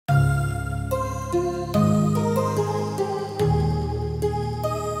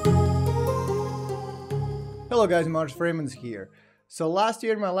Hello guys, March Freeman's here. So last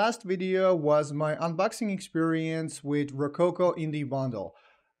year, my last video was my unboxing experience with Rokoko Indie Bundle.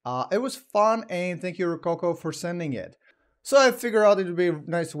 It was fun, and thank you Rokoko for sending it. So I figured out it would be a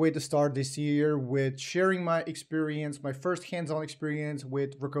nice way to start this year with sharing my experience, my first hands-on experience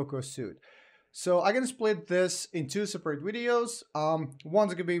with Rokoko suit. So I'm gonna split this in two separate videos.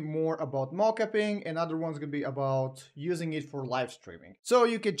 One's gonna be more about mockupping, and other one's gonna be about using it for live streaming. So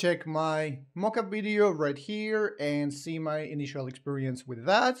you can check my mockup video right here and see my initial experience with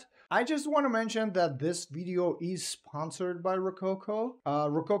that. I just want to mention that this video is sponsored by Rokoko.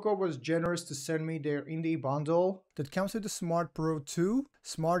 Rokoko was generous to send me their indie bundle that comes with the Smart Pro 2,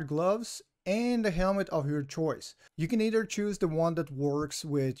 smart gloves, and a helmet of your choice. You can either choose the one that works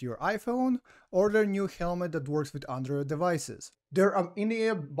with your iPhone or their new helmet that works with Android devices. Their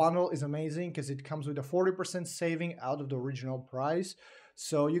indie bundle is amazing because it comes with a 40% saving out of the original price.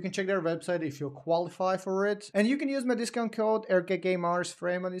 So you can check their website if you qualify for it. And you can use my discount code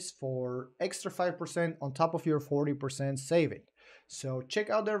RKKMarsFreemanis for extra 5% on top of your 40% saving. So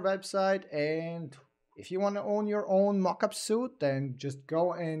check out their website, and if you want to own your own mockup suit, then just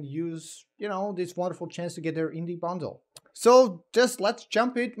go and use, this wonderful chance to get their indie bundle. So just let's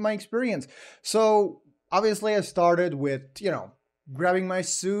jump into my experience. So obviously I started with, grabbing my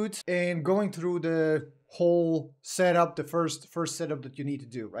suit and going through the whole setup, the first setup that you need to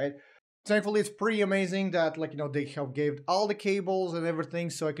do, right? Thankfully, it's pretty amazing that, they have gave all the cables and everything,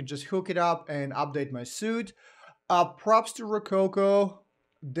 so I can just hook it up and update my suit. Props to Rokoko.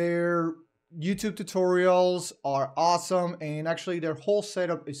 Their YouTube tutorials are awesome, and actually their whole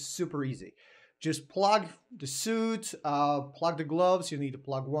setup is super easy. Just plug the suit, plug the gloves. You need to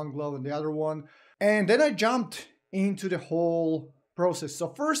plug one glove and the other one. And then I jumped into the whole process. So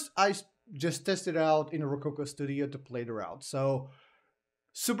first I just tested out in a Rokoko studio to play it around. So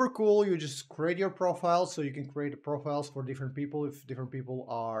super cool. You just create your profile, so you can create profiles for different people if different people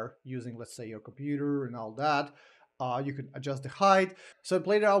are using, let's say, your computer and all that. You can adjust the height. So I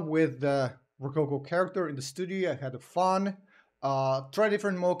played it out with the Rokoko character in the studio. I had fun. Try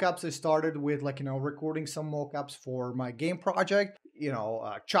different mockups. I started with recording some mockups for my game project,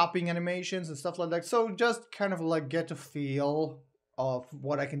 chopping animations and stuff like that. So just kind of get a feel of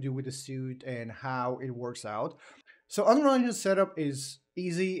what I can do with the suit and how it works out. So Unreal Engine setup is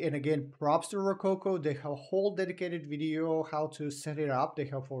easy, and again, props to Rokoko. They have a whole dedicated video how to set it up. They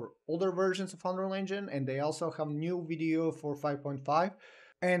have for older versions of Unreal Engine, and they also have new video for 5.5.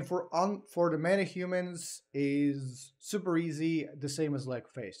 And for the metahumans is super easy, the same as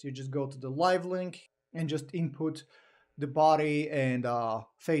face. You just go to the live link and just input the body and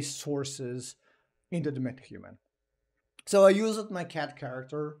face sources into the metahuman. So I used my cat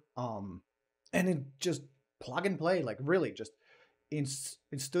character, and it just plug and play, really just in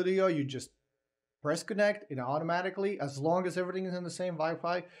studio. You just press connect, it automatically, as long as everything is in the same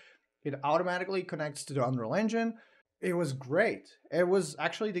Wi-Fi, it automatically connects to the Unreal Engine. It was great. It was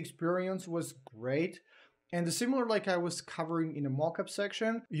actually, the experience was great. And the similar I was covering in the mockup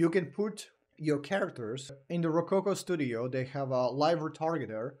section, you can put your characters in the Rokoko studio. They have a live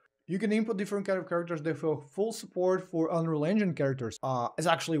retargeter. You can input different kind of characters. They have full support for Unreal Engine characters. It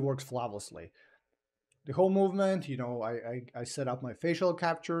actually works flawlessly. The whole movement, I set up my facial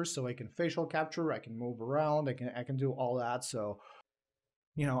capture, so I can facial capture, I can move around, I can do all that. So,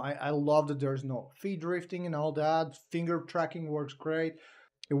 I love that there's no feed drifting and all that. Finger tracking works great.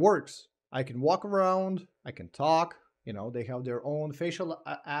 It works. I can walk around, I can talk, they have their own facial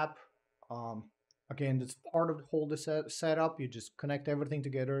app. Again, that's part of the whole setup. You just connect everything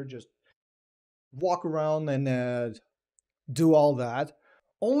together, just walk around and do all that.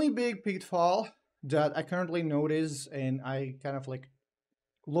 Only big pitfall that I currently notice, and I kind of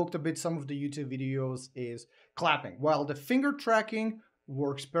looked a bit some of the YouTube videos, is clapping. While the finger tracking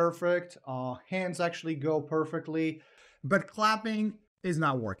works perfect, hands actually go perfectly, but clapping is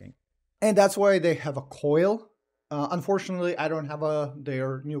not working. And that's why they have a coil. Unfortunately, I don't have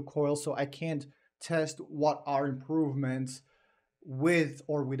their new coil, so I can't test what are improvements with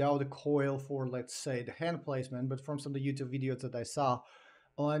or without the coil for, let's say, the hand placement. But from some of the YouTube videos that I saw,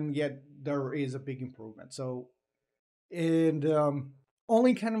 and yet there is a big improvement. So, and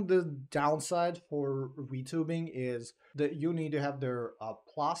only kind of the downside for VTubing is that you need to have their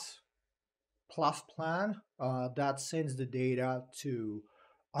plus plan that sends the data to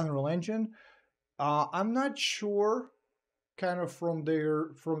Unreal Engine. I'm not sure, kind of from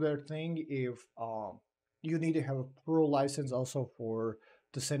their thing, if you need to have a pro license also for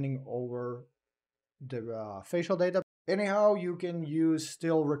the sending over the facial data. Anyhow, you can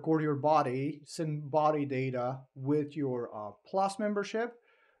still record your body, send body data with your Plus membership,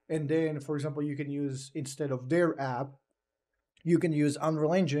 And then, for example, you can use, instead of their app, you can use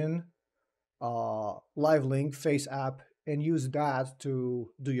Unreal Engine, Live Link, Face app, and use that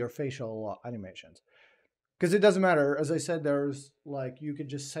to do your facial animations. Because it doesn't matter, as I said, there's like, you can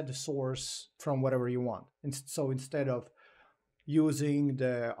just set the source from whatever you want. And so instead of using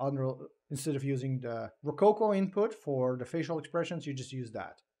the Rokoko input for the facial expressions, you just use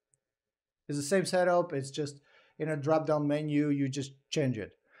that. It's the same setup. It's just in a drop-down menu, you just change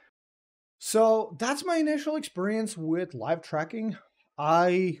it. So that's my initial experience with live tracking.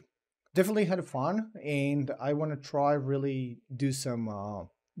 I definitely had fun, and I want to try really do some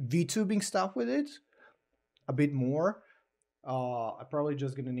VTubing stuff with it a bit more. I'm probably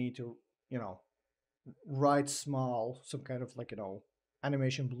just gonna need to, write some kind of like,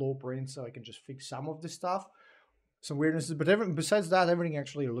 animation blueprint so I can just fix some of this stuff, some weirdnesses. But besides that, everything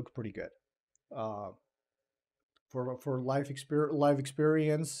actually looked pretty good. For live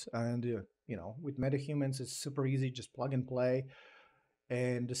experience, and with metahumans, it's super easy, just plug and play.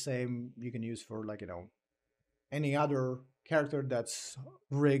 And the same you can use for, like, any other character that's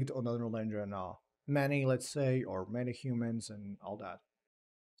rigged on Unreal Engine, many, let's say, or metahumans and all that.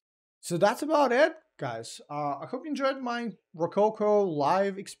 So that's about it, guys. I hope you enjoyed my Rokoko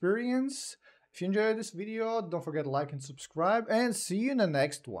live experience. If you enjoyed this video, don't forget to like and subscribe, and see you in the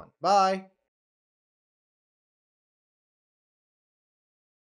next one. Bye!